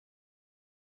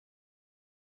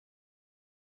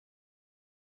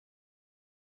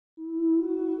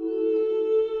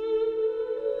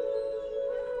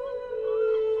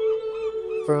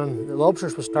The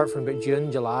lobsters would start from about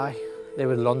June, July. They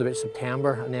would land about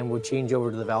September, and then would change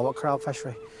over to the velvet crab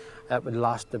fishery. That would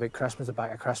last about Christmas, the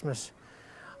back of Christmas,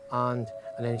 and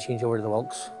then change over to the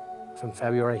whelks from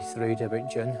February through to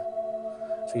about June.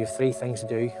 So you have 3 things to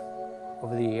do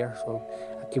over the year, so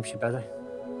it keeps you busy.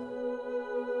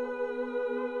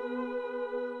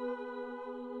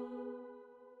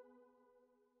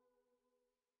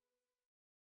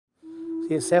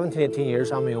 See, it's 17, 18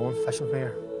 years on my own fishing from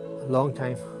here. A long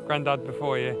time. Grandad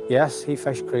before you? Yes, he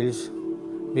fished creels.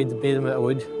 Made them out of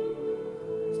wood.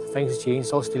 Things have changed,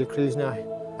 it's all steel creels now.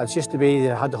 It used to be they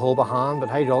had to hold by hand, but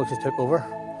hydraulics just took over.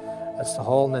 It's the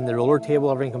hull and then the roller table,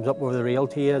 everything comes up over the rail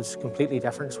to you. It's completely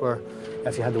different, where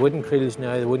if you had the wooden creels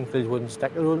now, the wooden creels wouldn't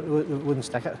stick it.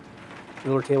 The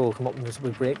roller table would come up and just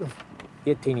would break them.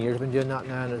 18 years I've been doing that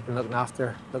now, and it's been looked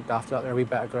after that there, a wee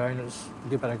bit of ground. It's a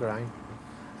good bit of ground.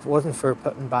 If it wasn't for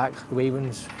putting back the wee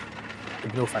ones,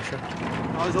 there'd be no fishing.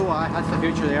 Oh, so that's the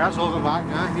future there. That's all going back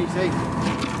now. You see,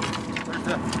 there's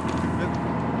the look.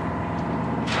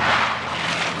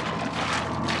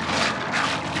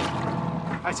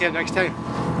 I'll see you next time.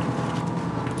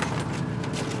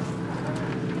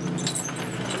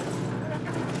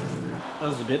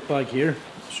 There's the bait bag here,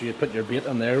 so you put your bait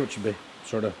in there, which would be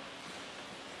sort of,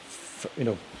 you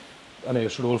know, any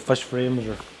sort of old fish frames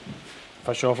or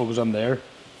fish offal goes in there,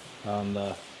 and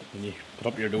when you put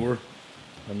up your door,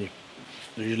 and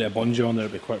there's usually a bungee on there,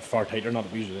 it'll be quite far tighter, not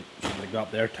usually something like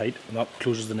that there, tight, and that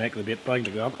closes the neck of the bait bag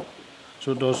like that.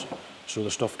 So it does, so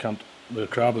the stuff can't, the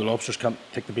crab or the lobsters can't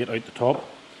take the bait out the top.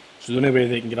 So the only way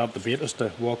they can get out the bait is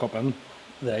to walk up in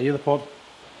the eye of the pot.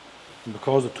 And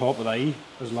because the top of the eye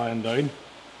is lying down,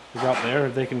 the gap there,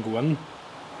 they can go in.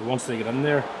 But once they get in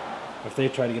there, if they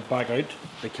try to get back out,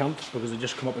 they can't, because they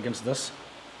just come up against this,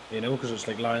 you know, because it's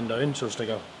like lying down, so it's like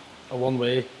a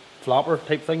one-way flapper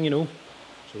type thing, you know.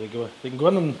 So they can go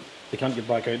in and they can't get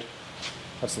back out.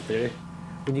 That's the theory.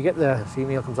 When you get the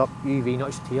female comes up, you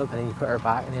V-notch the tail, and then you put her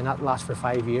back, and then that lasts for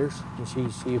 5 years. And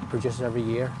she produces every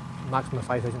year. Maximum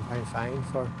 £5,000 fine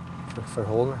for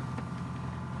holding her.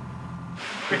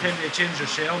 Every time they change their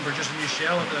shell and produce a new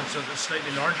shell, it's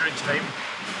slightly larger each time.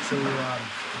 So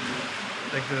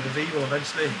like the V will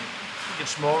eventually get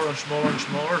smaller and smaller and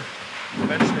smaller.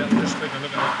 Eventually it'll just like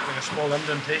a small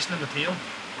indentation in the tail.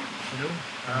 You know,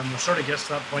 it sort of gets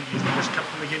to that point, you just cut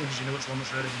them again because you know it's one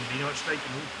that's ready to be V-notched, like,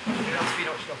 you know. That's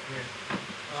V-notch stuff here.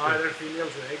 Ah, they're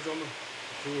females with eggs on them.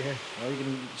 See here. Well, you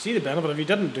can see the benefit. If you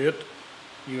didn't do it,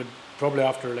 you would probably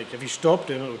after, like, if you stopped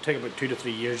doing it, it would take about 2 to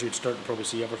 3 years. You'd start to probably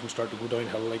see everything start to go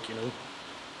downhill, like, you know.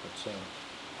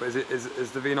 But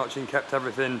is the V-notching kept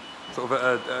everything sort of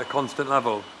at a constant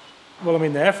level? Well, I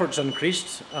mean, the effort's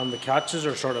increased and the catches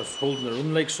are sort of holding their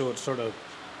own, like, so it's sort of,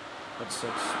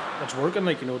 it's working,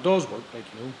 like, you know, it does work, like,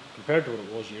 you know, compared to what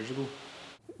it was years ago.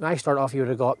 When I started off, you would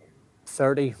have got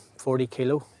 30, 40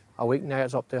 kilo a week. Now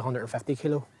it's up to 150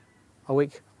 kilo a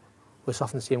week with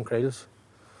stuff in the same creels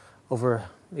over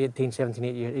 18, 17,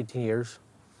 18 years.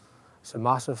 It's a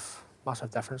massive, massive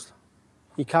difference.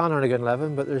 You can earn a good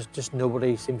living, but there's just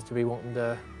nobody seems to be wanting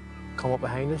to come up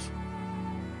behind us.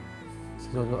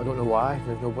 I don't know why.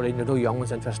 There's no young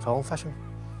ones interested at all in fishing.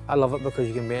 I love it because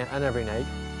you can be in every night,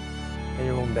 in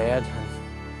your own bed,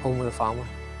 and home with the family.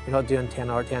 You're not doing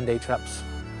 10-day trips,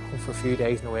 home for a few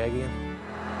days and away again.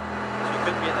 So you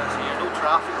couldn't be in this here, no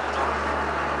traffic, no nothing.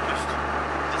 Just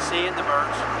the sea and the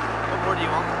birds. What more do you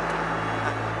want?